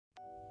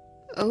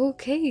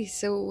Okay,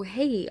 so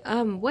hey,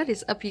 what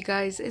is up you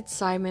guys? It's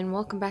Simon.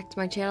 Welcome back to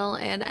my channel,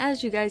 and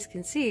as you guys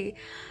can see,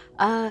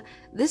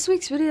 this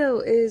week's video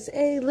is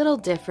a little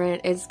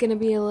different. It's gonna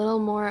be a little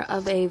more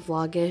of a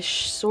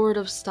vlogish sort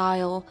of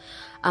style.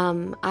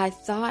 I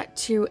thought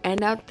to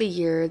end out the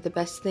year, the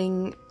best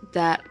thing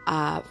that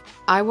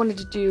I wanted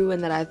to do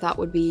and that I thought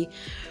would be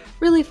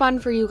really fun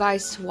for you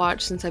guys to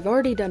watch, since I've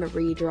already done a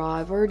redraw,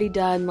 I've already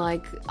done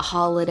like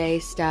holiday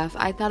stuff,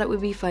 I thought it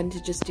would be fun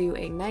to just do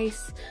a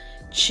nice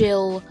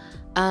chill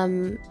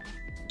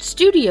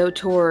studio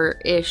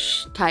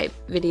tour-ish type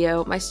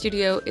video. My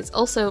studio is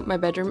also my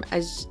bedroom,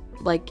 as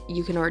like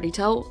you can already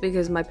tell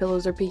because my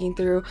pillows are peeking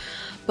through,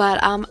 but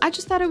I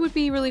just thought it would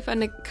be really fun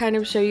to kind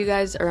of show you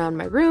guys around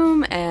my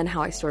room and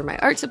how I store my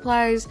art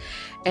supplies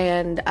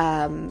and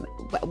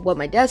what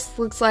my desk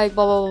looks like,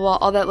 blah blah blah, blah,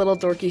 all that little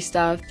dorky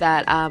stuff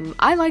that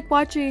I like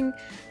watching.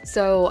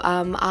 So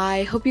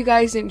I hope you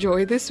guys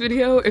enjoy this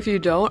video. If you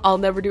don't, I'll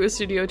never do a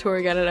studio tour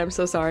again, and I'm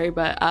so sorry,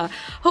 but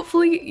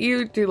hopefully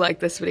you do like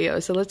this video.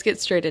 So let's get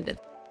straight into it.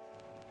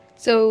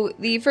 So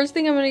the first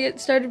thing I'm going to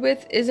get started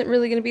with isn't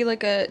really going to be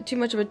like too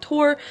much of a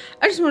tour.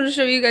 I just wanted to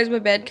show you guys my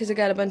bed because I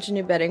got a bunch of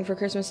new bedding for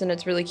Christmas and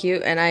it's really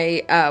cute.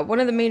 And one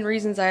of the main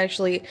reasons I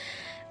actually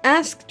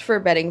asked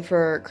for bedding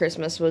for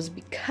Christmas was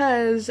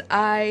because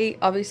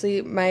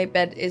obviously my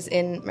bed is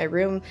in my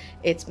room,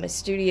 it's my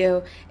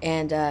studio,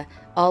 and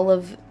all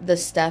of the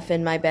stuff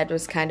in my bed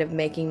was kind of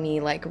making me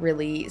like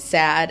really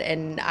sad,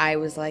 and I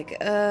was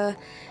like,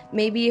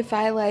 maybe if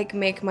I like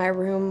make my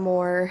room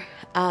more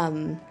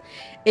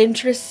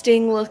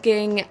interesting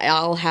looking,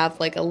 I'll have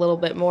like a little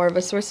bit more of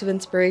a source of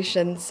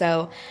inspiration.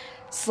 So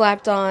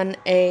slapped on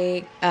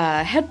a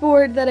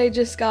headboard that I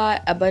just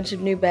got, a bunch of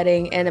new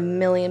bedding, and a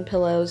million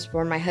pillows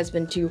for my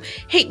husband to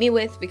hate me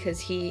with because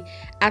he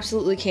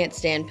absolutely can't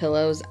stand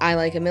pillows. I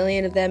like a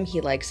million of them,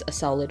 he likes a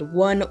solid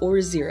 1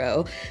 or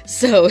 0,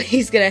 so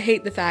he's gonna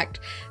hate the fact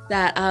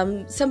that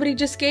somebody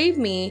just gave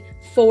me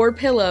 4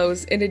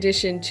 pillows in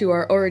addition to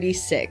our already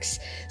 6,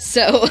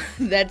 so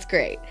that's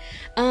great.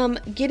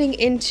 Getting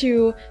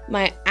into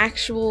my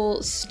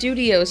actual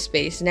studio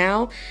space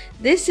now,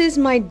 this is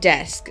my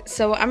desk,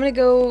 so I'm gonna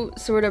go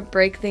sort of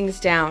break things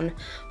down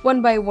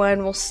one by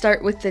one. We'll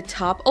start with the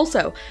top.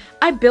 Also,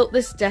 I built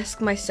this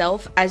desk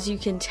myself, as you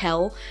can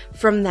tell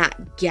from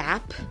that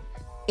gap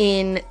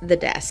in the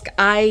desk.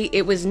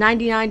 It was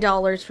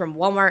 $99 from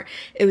Walmart.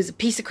 It was a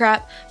piece of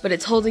crap, but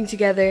it's holding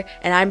together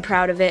and I'm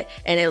proud of it,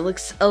 and it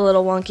looks a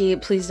little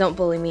wonky. Please don't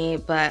bully me,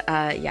 but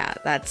yeah,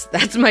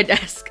 that's my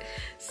desk.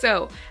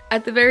 So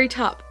at the very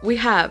top we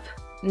have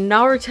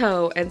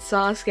Naruto and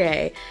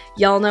Sasuke.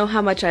 Y'all know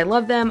how much I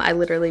love them. I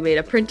literally made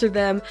a print of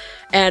them,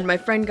 and my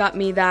friend got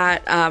me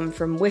that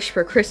from Wish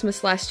for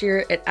Christmas last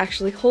year. It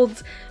actually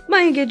holds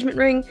my engagement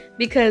ring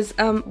because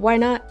why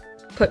not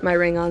put my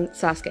ring on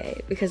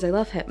Sasuke, because I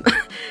love him.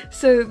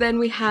 So then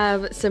we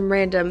have some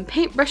random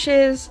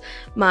paintbrushes,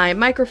 my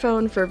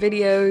microphone for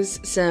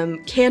videos,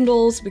 some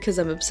candles because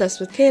I'm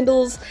obsessed with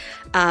candles,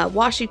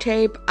 washi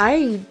tape.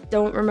 I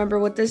don't remember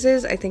what this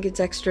is. I think it's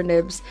extra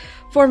nibs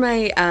for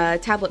my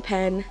tablet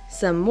pen,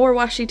 some more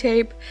washi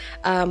tape,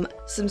 some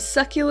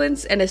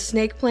succulents, and a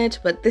snake plant,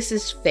 but this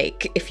is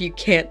fake if you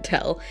can't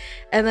tell.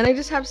 And then I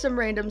just have some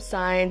random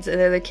signs,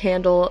 and then a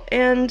candle,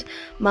 and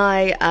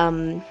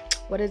my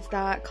what is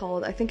that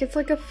called? I think it's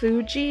like a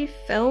Fuji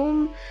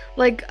film,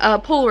 like a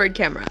Polaroid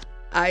camera.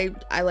 I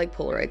like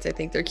Polaroids, I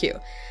think they're cute.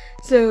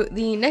 So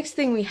the next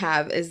thing we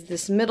have is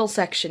this middle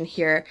section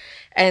here,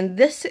 and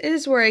this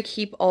is where I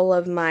keep all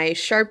of my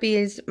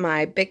Sharpies,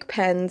 my Bic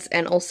pens,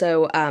 and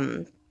also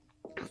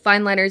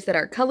fine liners that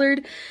are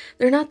colored.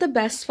 They're not the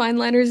best fine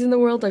liners in the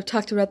world. I've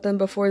talked about them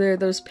before. They're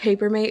those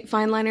Papermate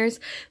fine liners.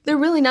 They're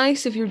really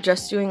nice if you're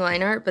just doing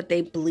line art, but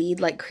they bleed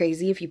like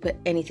crazy if you put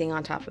anything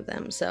on top of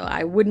them, so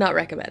I would not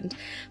recommend.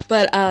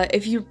 But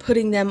if you're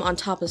putting them on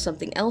top of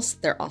something else,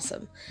 they're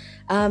awesome.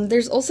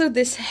 There's also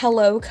this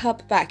Hello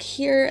cup back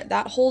here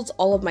that holds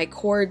all of my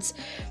cords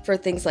for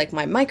things like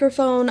my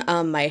microphone,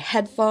 my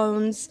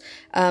headphones,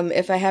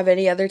 if I have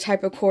any other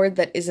type of cord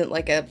that isn't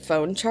like a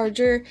phone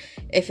charger.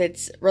 If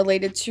it's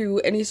related to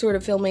any sort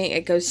of filming,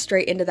 it goes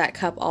straight into that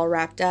cup all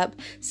wrapped up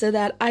so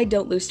that I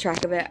don't lose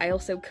track of it. I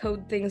also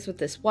code things with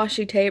this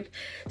washi tape,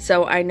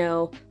 so I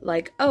know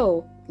like,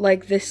 oh,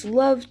 like this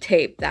love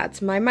tape,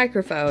 that's my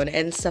microphone,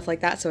 and stuff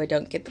like that, so I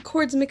don't get the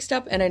cords mixed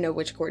up and I know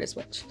which cord is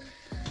which.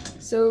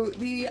 So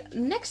the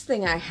next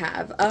thing I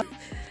have,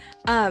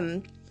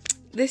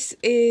 this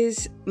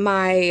is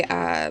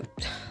my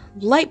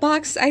light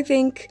box, I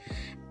think.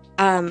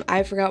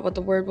 I forgot what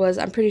the word was.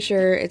 I'm pretty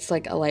sure it's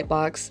like a light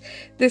box.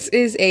 This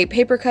is a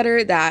paper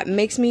cutter that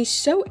makes me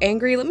so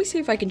angry. Let me see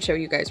if I can show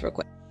you guys real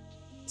quick.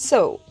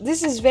 So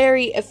this is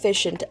very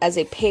efficient as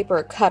a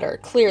paper cutter.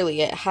 Clearly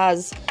it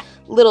has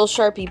little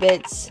Sharpie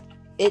bits.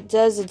 It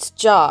does its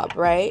job,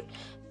 right?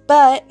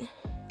 But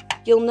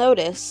you'll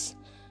notice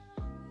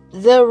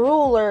the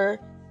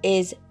ruler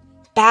is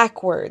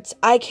backwards.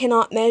 I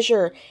cannot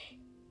measure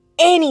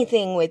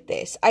anything with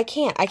this. I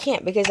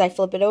can't because I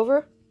flip it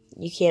over.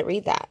 You can't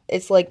read that.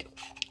 It's like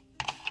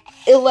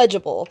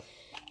illegible.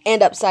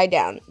 and upside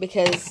down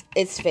because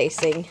it's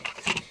facing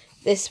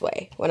this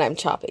way when I'm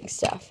chopping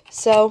stuff.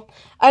 So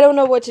I don't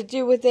know what to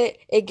do with it.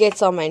 It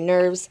gets on my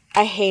nerves.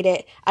 I hate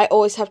it. I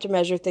always have to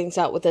measure things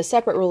out with a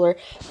separate ruler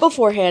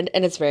beforehand,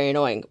 and it's very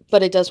annoying.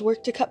 But it does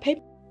work to cut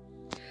paper.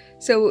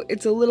 So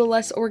it's a little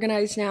less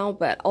organized now,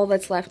 but all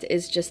that's left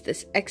is just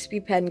this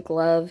XP pen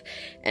glove,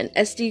 an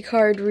SD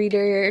card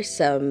reader,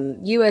 some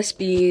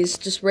USBs,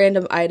 just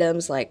random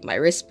items like my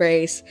wrist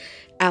brace,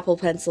 Apple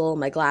Pencil,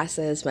 my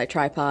glasses, my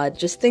tripod,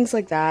 just things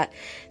like that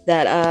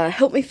that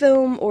help me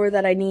film or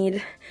that I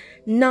need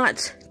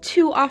not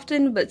too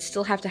often but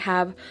still have to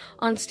have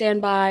on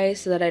standby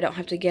so that I don't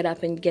have to get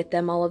up and get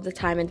them all of the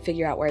time and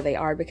figure out where they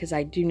are, because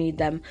I do need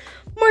them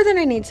more than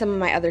I need some of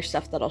my other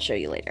stuff that I'll show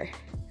you later.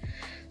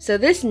 So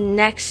this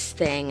next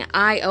thing,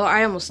 I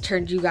almost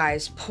turned you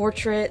guys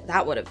portrait.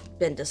 That would have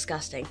been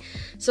disgusting.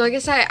 So I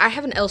guess I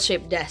have an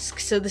L-shaped desk,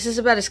 so this is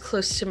about as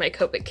close to my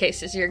Copic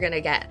case as you're gonna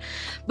get.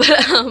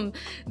 But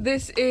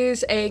this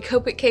is a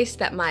Copic case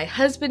that my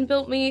husband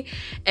built me,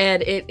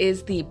 and it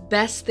is the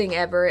best thing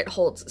ever. It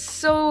holds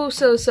so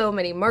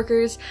many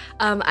markers.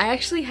 I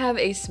actually have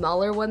a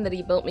smaller one that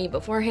he built me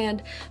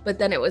beforehand, but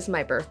then it was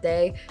my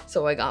birthday,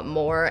 so I got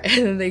more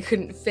and they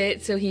couldn't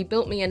fit, so he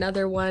built me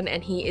another one,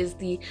 and he is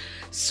the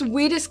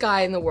sweetest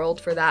guy in the world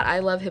for that. I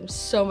love him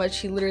so much.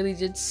 He literally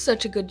did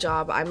such a good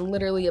job. I'm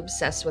literally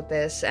obsessed with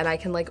this, and I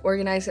can like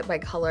organize it by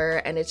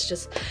color, and it's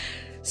just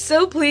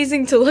so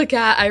pleasing to look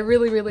at. I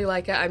really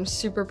like it. I'm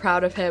super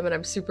proud of him, and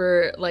I'm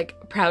super like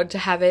proud to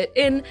have it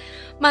in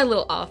my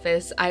little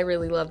office. I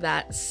really love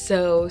that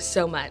so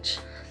much.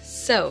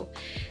 So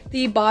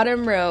the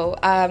bottom row,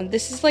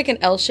 this is like an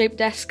L-shaped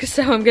desk,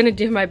 so I'm gonna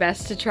do my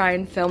best to try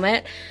and film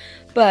it.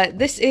 But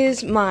this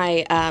is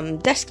my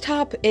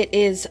desktop. It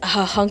is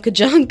a hunk of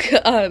junk.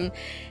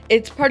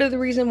 It's part of the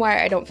reason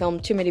why I don't film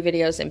too many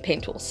videos in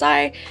Paint Tool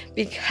SCI,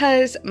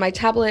 because my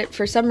tablet,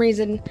 for some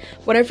reason,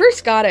 when I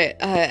first got it,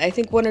 I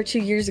think 1 or 2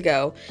 years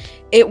ago,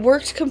 it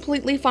worked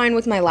completely fine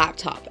with my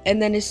laptop.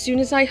 And then as soon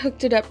as I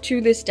hooked it up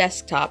to this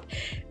desktop,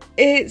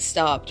 it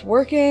stopped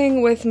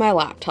working with my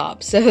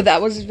laptop. So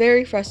that was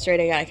very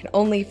frustrating. I can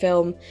only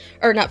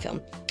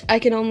I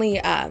can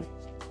only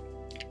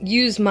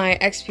use my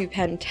XP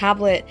Pen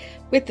tablet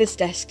with this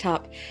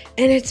desktop,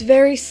 and it's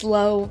very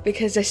slow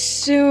because as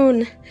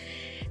soon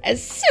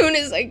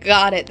as I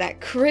got it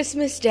that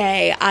Christmas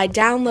day, I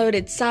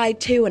downloaded Side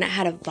 2 and it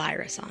had a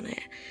virus on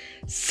it.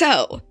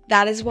 So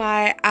that is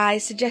why I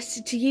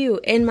suggested to you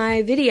in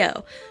my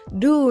video,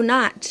 do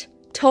not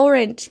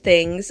torrent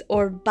things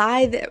or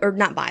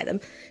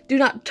do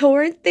not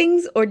torrent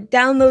things or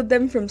download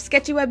them from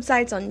sketchy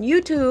websites on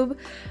YouTube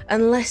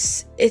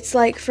unless it's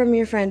like from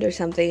your friend or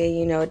something and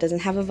you know it doesn't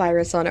have a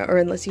virus on it, or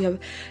unless you have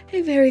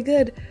a very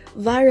good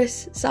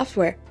virus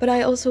software. But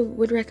I also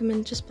would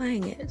recommend just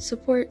buying it.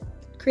 Support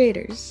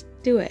creators.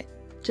 Do it.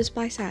 Just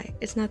buy Sci.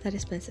 It's not that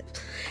expensive.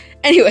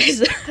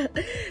 Anyways,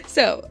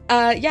 so,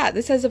 yeah,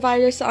 this has a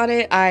virus on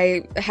it.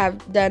 I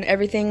have done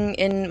everything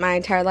in my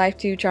entire life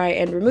to try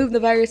and remove the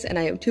virus, and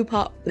I am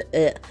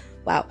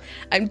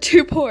I'm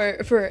too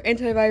poor for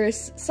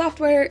antivirus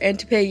software and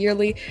to pay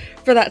yearly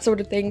for that sort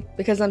of thing,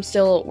 because I'm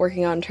still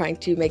working on trying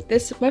to make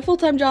this my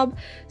full-time job,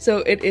 so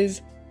it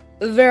is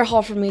very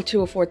hard for me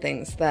to afford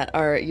things that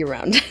are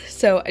year-round.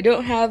 So I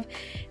don't have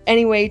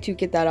any way to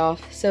get that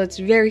off, so it's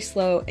very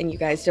slow, and you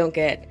guys don't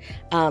get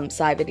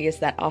Sci videos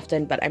that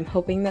often, but I'm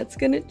hoping that's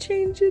gonna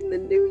change in the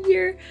new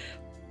year,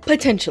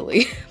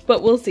 potentially,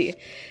 but we'll see.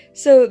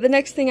 So the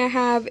next thing I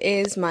have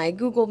is my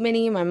Google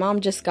Mini. My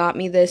mom just got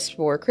me this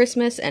for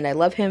Christmas, and I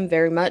love him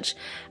very much.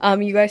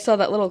 You guys saw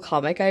that little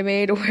comic I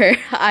made where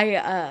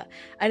I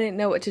didn't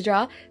know what to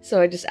draw,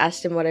 so I just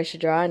asked him what I should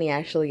draw, and he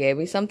actually gave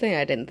me something.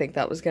 I didn't think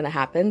that was gonna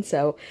happen,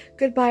 so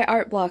goodbye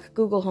art block.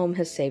 Google Home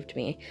has saved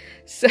me.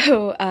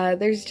 So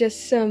there's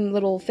just some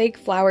little fake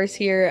flowers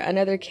here,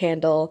 another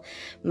candle,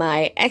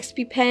 my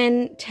XP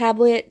Pen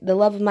tablet, the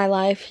love of my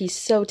life. He's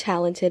so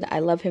talented. I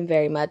love him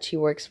very much. He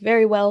works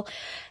very well.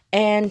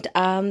 And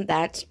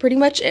that's pretty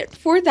much it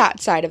for that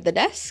side of the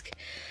desk.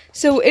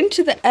 So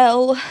into the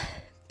L,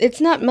 it's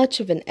not much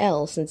of an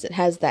L since it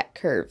has that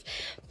curve,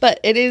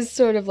 but it is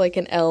sort of like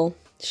an L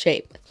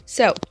shape.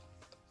 So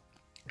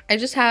I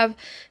just have,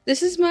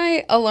 this is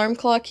my alarm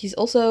clock. He's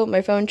also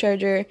my phone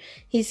charger.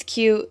 He's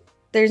cute.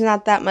 There's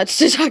not that much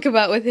to talk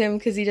about with him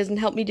because he doesn't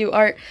help me do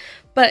art,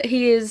 but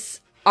he is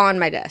on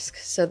my desk,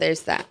 so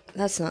there's that.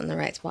 That's not in the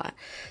right spot.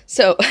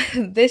 So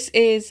this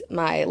is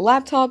my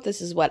laptop. This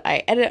is what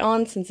I edit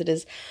on, since it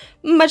is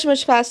much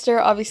faster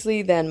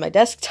obviously than my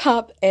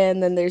desktop.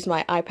 And then there's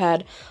my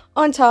iPad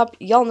on top.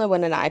 Y'all know what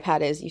an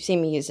iPad is. You've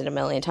seen me use it a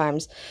million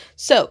times.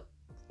 So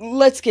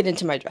let's get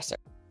into my dresser.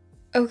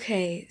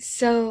 Okay,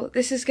 so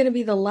this is gonna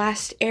be the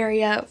last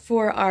area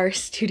for our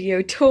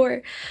studio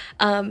tour.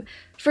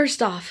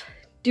 First off,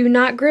 do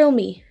not grill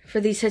me for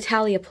these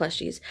Hetalia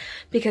plushies,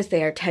 because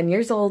they are 10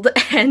 years old,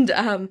 and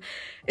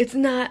it's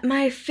not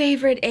my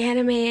favorite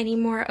anime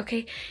anymore,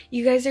 okay?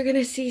 You guys are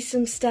gonna see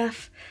some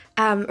stuff,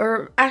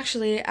 or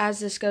actually,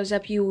 as this goes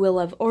up, you will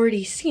have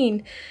already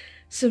seen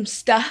some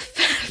stuff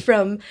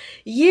from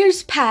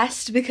years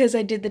past because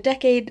I did the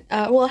decade,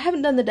 well, I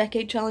haven't done the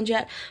decade challenge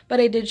yet, but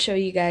I did show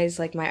you guys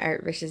like my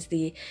art versus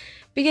the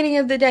beginning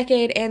of the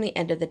decade and the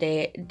end of the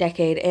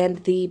decade,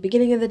 and the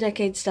beginning of the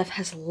decade stuff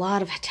has a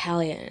lot of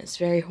Italian. It's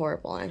very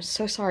horrible. I'm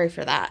so sorry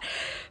for that.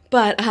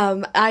 But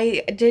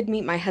I did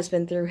meet my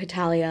husband through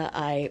Hitalia.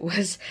 I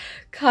was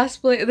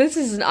cosplaying, this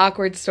is an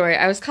awkward story.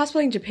 I was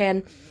cosplaying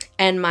Japan,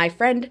 and my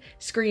friend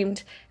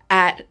screamed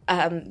at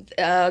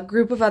a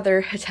group of other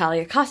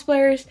Hitalia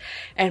cosplayers,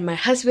 and my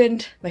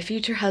husband, my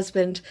future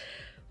husband,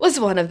 was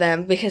one of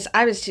them because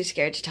I was too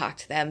scared to talk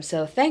to them.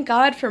 So thank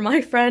God for my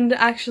friend,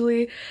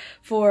 actually,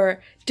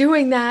 for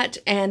doing that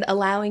and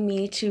allowing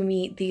me to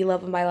meet the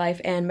love of my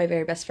life and my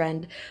very best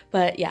friend.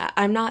 But yeah,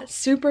 I'm not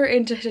super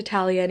into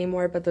Hitalia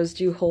anymore, but those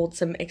do hold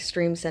some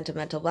extreme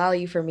sentimental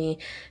value for me,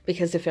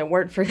 because if it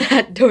weren't for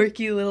that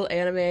dorky little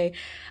anime,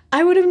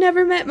 I would have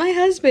never met my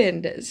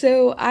husband.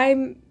 So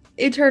I'm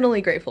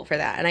eternally grateful for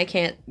that, and I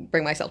can't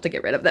bring myself to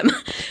get rid of them.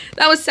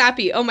 That was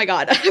sappy. Oh my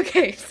god.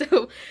 Okay,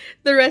 so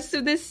the rest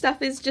of this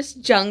stuff is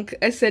just junk,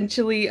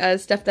 essentially,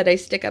 stuff that I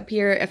stick up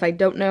here if I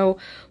don't know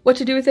what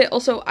to do with it.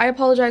 Also, I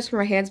apologize for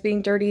my hands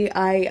being dirty.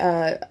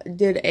 I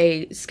did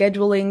a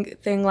scheduling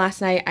thing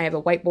last night. I have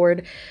a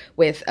whiteboard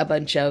with a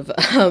bunch of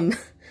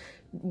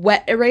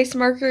wet erase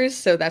markers,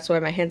 so that's why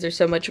my hands are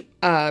so much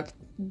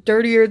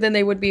dirtier than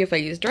they would be if I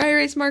used dry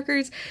erase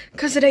markers,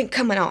 because it ain't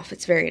coming off.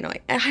 It's very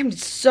annoying. And I'm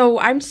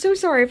so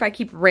sorry if I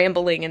keep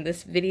rambling in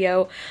this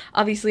video.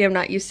 Obviously, I'm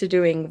not used to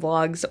doing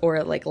vlogs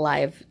or like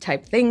live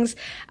type things.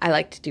 I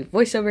like to do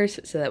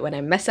voiceovers so that when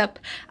I mess up,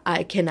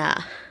 I can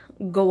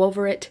go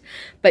over it.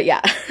 But yeah,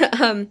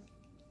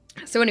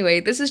 so anyway,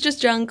 this is just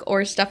junk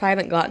or stuff I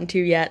haven't gotten to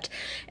yet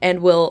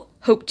and will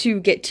hope to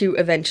get to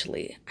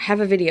eventually. I have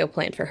a video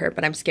planned for her,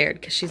 but I'm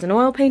scared because she's an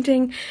oil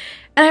painting,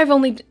 and I've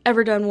only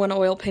ever done one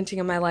oil painting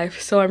in my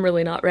life, so I'm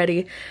really not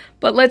ready.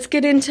 But let's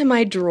get into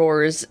my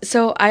drawers.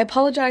 So I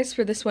apologize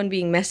for this one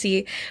being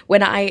messy.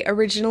 When I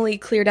originally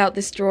cleared out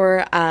this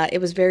drawer, it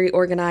was very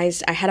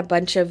organized. I had a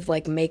bunch of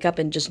like makeup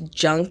and just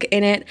junk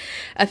in it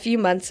a few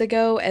months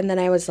ago, and then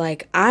I was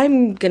like,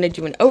 I'm gonna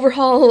do an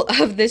overhaul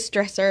of this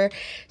dresser,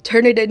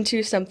 turn it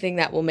into something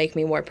that will make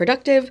me more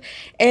productive,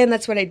 and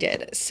that's what I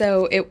did.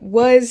 So it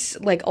was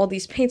like all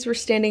these paints were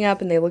standing up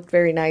and they looked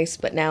very nice,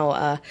 but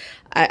now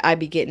I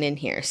be getting in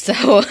here. So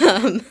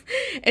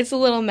it's a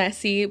little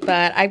messy,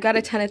 but I've got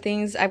a ton of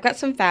things. I've got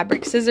some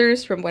fabric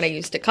scissors from when I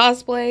used to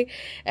cosplay,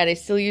 and I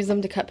still use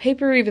them to cut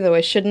paper even though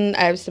I shouldn't.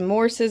 I have some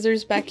more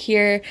scissors back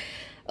here,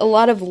 a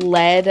lot of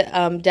lead,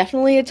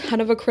 definitely a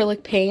ton of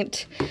acrylic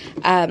paint.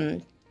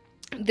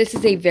 This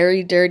is a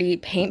very dirty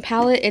paint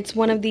palette. It's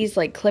one of these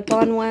like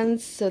clip-on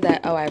ones so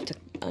that, oh, I have to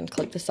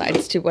unclip the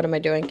sides too. What am I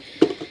doing?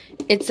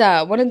 It's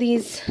one of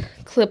these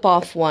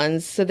clip-off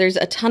ones, so there's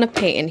a ton of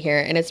paint in here,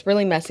 and it's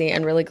really messy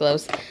and really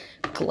gross,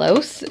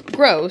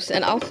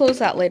 and I'll close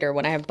that later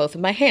when I have both of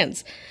my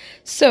hands.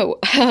 So,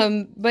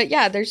 but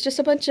yeah, there's just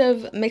a bunch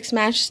of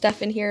mix-mash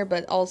stuff in here,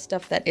 but all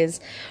stuff that is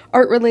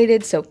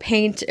art-related, so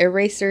paint,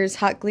 erasers,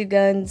 hot glue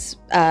guns,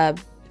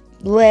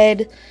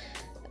 lead,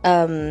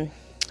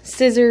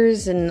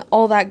 scissors, and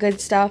all that good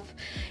stuff,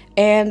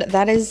 and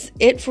that is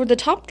it for the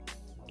top.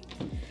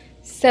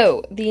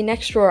 So, the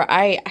next drawer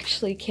I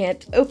actually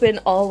can't open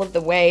all of the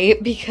way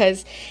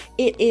because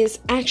it is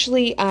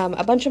actually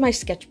a bunch of my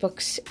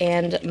sketchbooks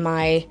and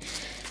my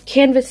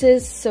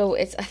canvases, so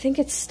I think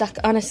it's stuck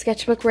on a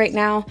sketchbook right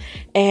now,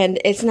 and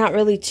it's not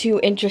really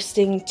too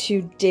interesting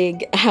to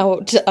dig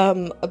out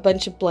a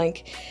bunch of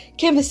blank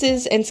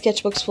canvases and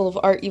sketchbooks full of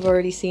art you've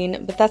already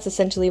seen, but that's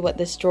essentially what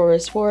this drawer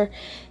is for.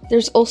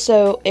 There's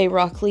also a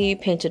Rock Lee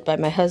painted by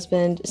my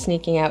husband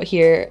sneaking out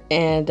here,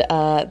 and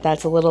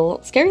that's a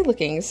little scary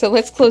looking, so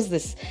let's close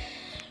this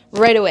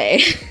right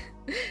away.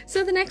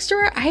 So the next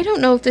drawer, I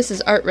don't know if this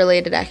is art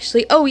related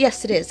actually. Oh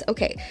yes it is.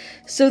 Okay,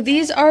 so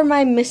these are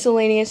my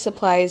miscellaneous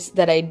supplies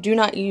that I do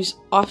not use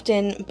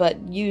often but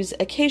use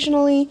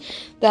occasionally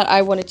that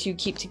I wanted to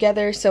keep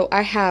together. So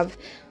I have,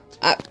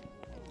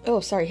 oh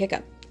sorry,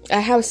 hiccup. I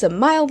have some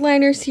mild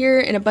liners here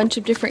in a bunch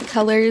of different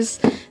colors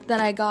that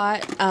I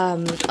got a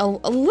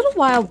little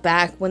while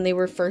back when they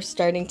were first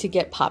starting to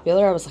get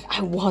popular. I was like,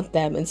 I want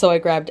them, and so I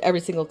grabbed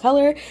every single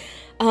color.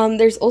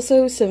 There's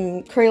also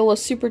some Crayola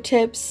Super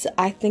Tips.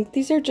 I think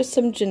these are just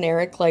some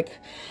generic like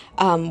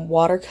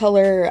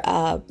watercolor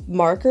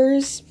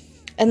markers.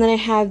 And then I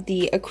have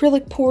the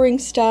acrylic pouring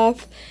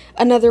stuff,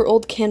 another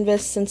old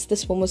canvas since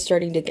this one was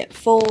starting to get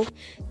full.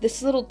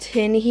 This little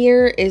tin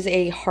here is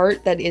a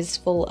heart that is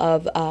full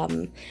of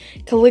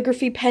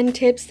calligraphy pen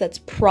tips that's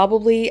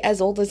probably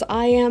as old as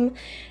I am.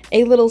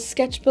 A little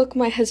sketchbook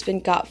my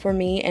husband got for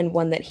me, and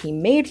one that he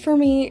made for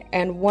me,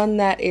 and one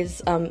that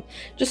is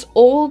just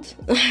old.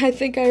 I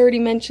think I already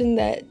mentioned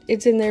that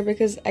it's in there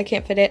because I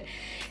can't fit it.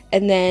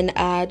 And then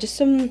just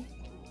some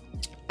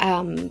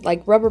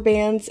like rubber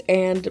bands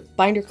and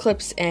binder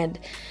clips and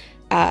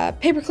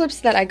paper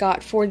clips that I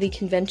got for the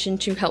convention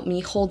to help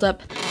me hold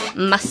up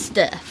my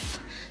stuff.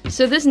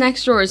 So this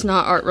next drawer is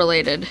not art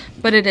related,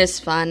 but it is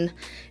fun.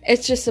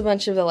 It's just a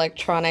bunch of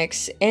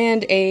electronics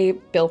and a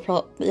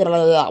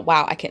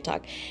wow, I can't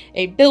talk.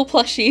 A Bill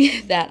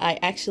plushie that I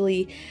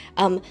actually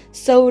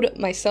sewed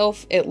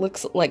myself. It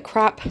looks like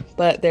crap,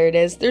 but there it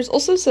is. There's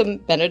also some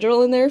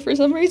Benadryl in there for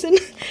some reason.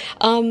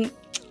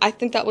 I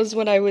think that was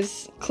when I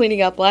was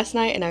cleaning up last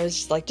night, and I was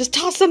just like, just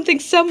toss something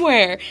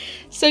somewhere.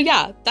 So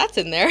yeah, that's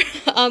in there.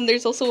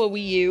 There's also a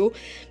Wii U,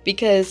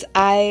 because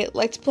I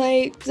like to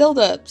play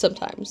Zelda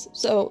sometimes.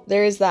 So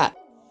there is that.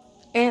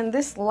 And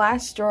this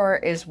last drawer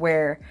is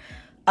where,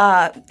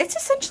 it's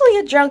essentially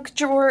a junk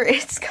drawer.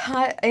 It's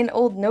got an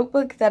old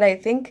notebook that I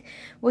think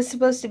was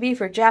supposed to be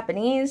for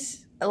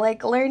Japanese,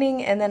 like,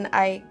 learning, and then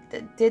I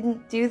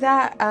didn't do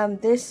that.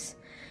 This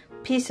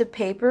piece of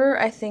paper,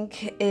 I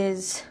think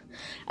it's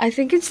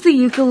the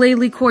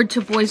ukulele chord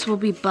to Boys Will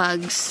Be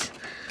Bugs.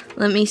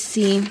 Let me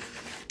see.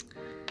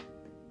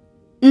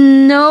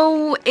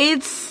 No,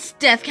 it's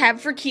Death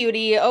Cab for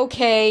Cutie.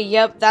 Okay,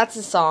 yep, that's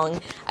a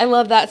song. I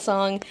love that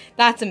song.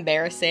 That's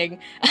embarrassing.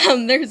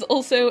 There's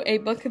also a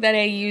book that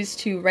I use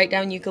to write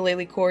down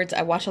ukulele chords.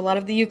 I watch a lot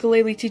of The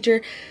Ukulele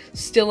Teacher.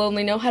 Still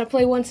only know how to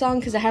play one song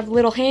because I have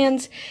little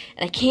hands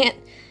and I can't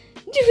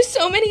do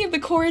so many of the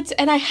chords.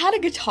 And I had a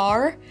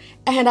guitar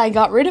and I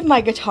got rid of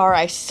my guitar.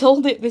 I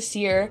sold it this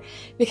year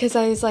because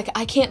I was like,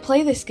 I can't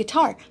play this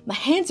guitar. My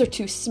hands are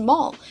too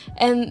small.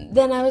 And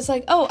then I was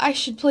like, oh, I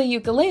should play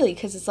ukulele,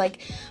 because it's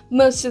like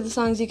most of the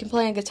songs you can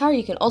play on guitar,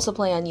 you can also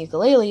play on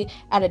ukulele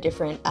at a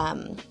different,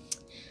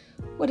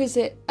 what is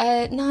it?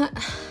 Not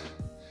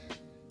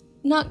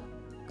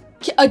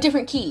a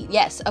different key.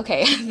 Yes.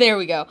 Okay. There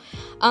we go.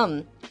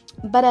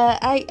 But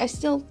I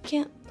still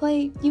can't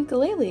play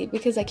ukulele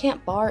because I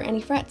can't bar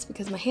any frets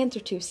because my hands are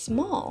too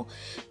small.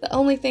 The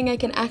only thing I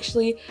can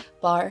actually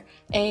bar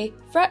a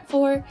fret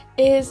for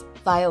is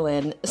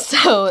violin,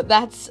 so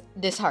that's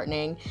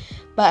disheartening.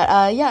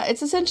 But yeah,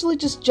 it's essentially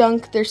just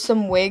junk. There's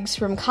some wigs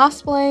from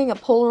cosplaying, a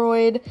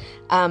Polaroid,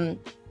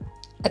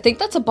 I think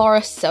that's a bar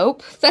of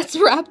soap that's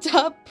wrapped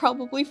up,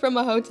 probably from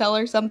a hotel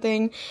or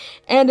something,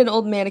 and an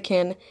old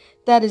mannequin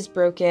that is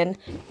broken.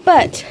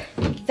 But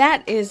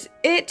that is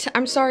it.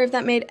 I'm sorry if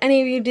that made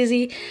any of you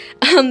dizzy.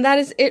 That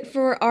is it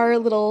for our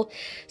little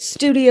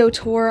studio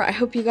tour. I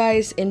hope you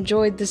guys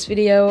enjoyed this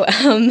video.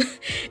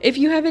 If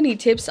you have any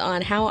tips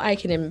on how I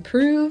can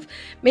improve,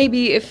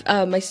 maybe if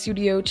my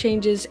studio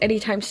changes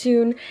anytime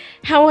soon,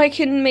 how I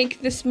can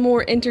make this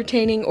more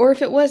entertaining, or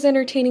if it was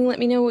entertaining, let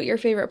me know what your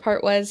favorite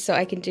part was so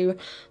I can do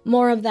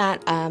more of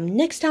that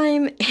next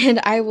time, and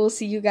I will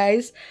see you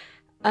guys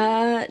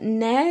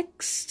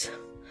next.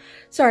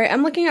 Sorry,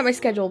 I'm looking at my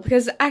schedule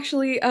because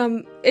actually,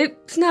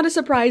 it's not a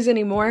surprise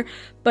anymore,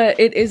 but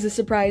it is a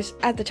surprise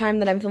at the time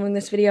that I'm filming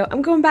this video.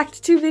 I'm going back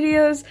to 2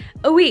 videos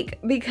a week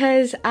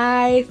because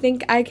I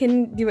think I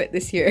can do it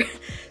this year.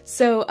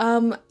 So,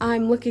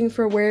 I'm looking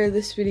for where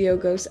this video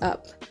goes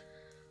up.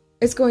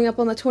 It's going up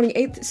on the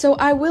 28th, so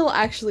I will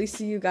actually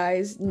see you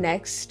guys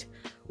next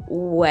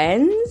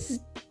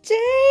Wednesday?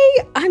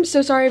 I'm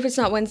so sorry if it's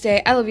not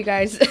Wednesday. I love you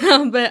guys,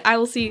 but I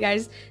will see you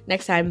guys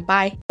next time.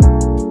 Bye.